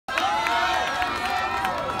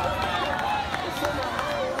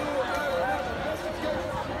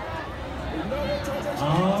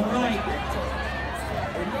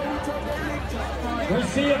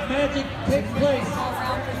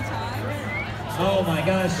Oh my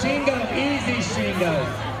gosh, Shingo, easy Shingo.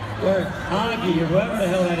 Or Agi, or whoever the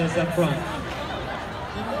hell that is up front.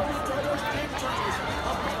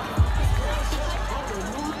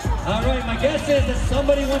 All right, my guess is that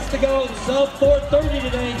somebody wants to go sub 430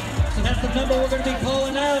 today, so that's the number we're going to be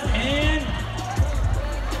calling out, and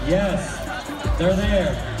yes, they're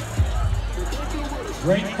there.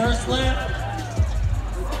 Great first lap.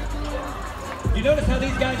 You notice how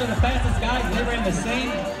these guys are the fastest guys, and they ran the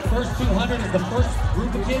same first 200 as the first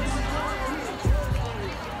group of kids?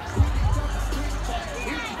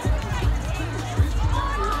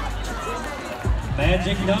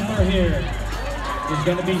 Magic number here is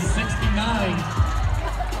going to be 69.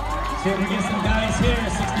 See if we get some guys here.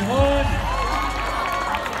 61.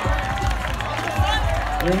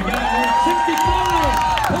 Here we go. We're at 65.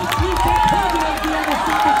 Coach Lee can't probably do over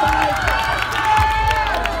 65.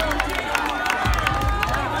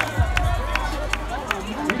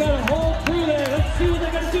 We got a whole crew there. Let's see what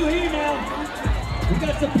they're going to do here now. We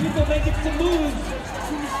got some people making some moves.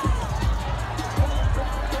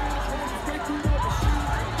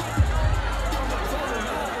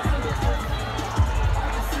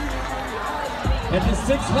 At the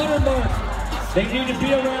 600 mark, they need to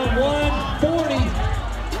be around 140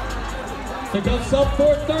 to go sub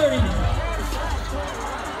 430.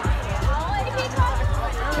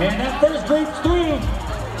 And that first group's through.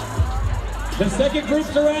 The second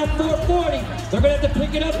group's around 440. They're going to have to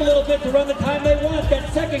pick it up a little bit to run the time they want,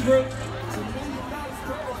 that second group.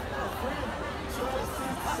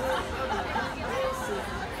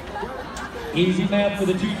 Easy map for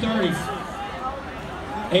the 230s.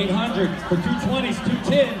 800 for 220s,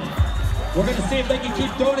 210s. We're going to see if they can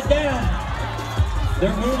keep throwing it down.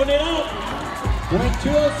 They're moving it up. We're at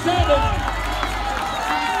 207.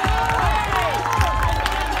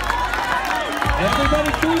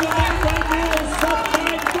 Everybody through the line right now is sub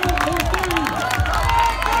 430.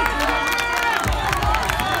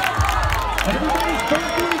 Everybody's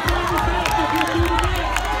 435 or faster if you're through the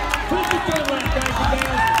line. Put the third lap, guys and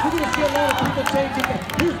gals. We're going to see a lot of people changing.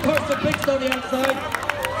 Here's Carson Biggs on the outside.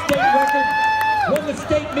 State record, won the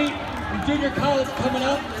state meet in junior college coming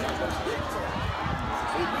up.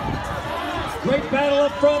 Great battle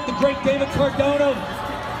up front, the great David Cardona.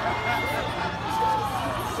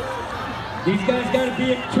 These guys got to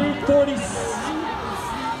be at 240,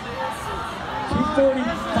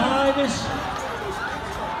 245-ish.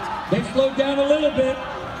 They slowed down a little bit.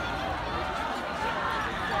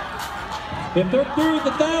 If they're through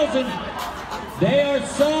the 1,000, they are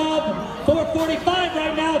sub 445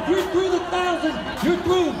 right now. If you're through the 1,000, you're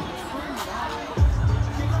through.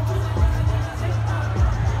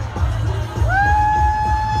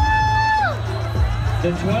 The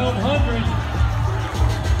 1,200,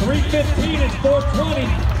 315 is 420.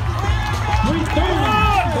 330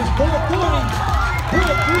 is 440. We're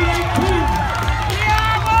at 318.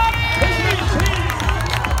 Let's make a chance.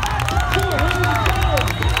 400 to go.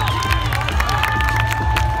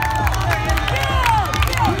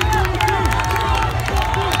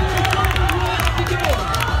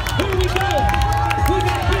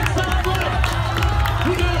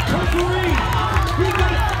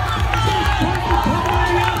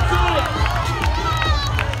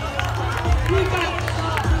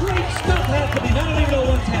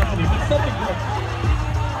 Happening, but something great.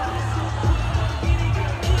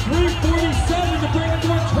 347 to bring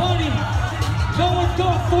 420. No one's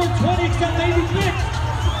going 420 except maybe Nick.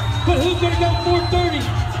 But who's going to go 430?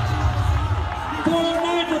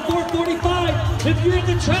 409 for 445. If you're in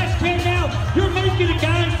the trash can now, you're making it,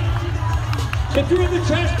 guys. If you're in the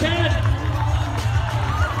trash can,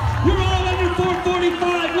 you're all under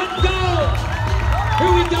 445. Let's go.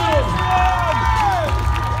 Here we go.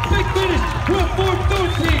 Big finish. We're at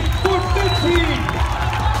 413, 415,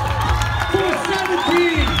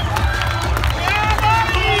 417.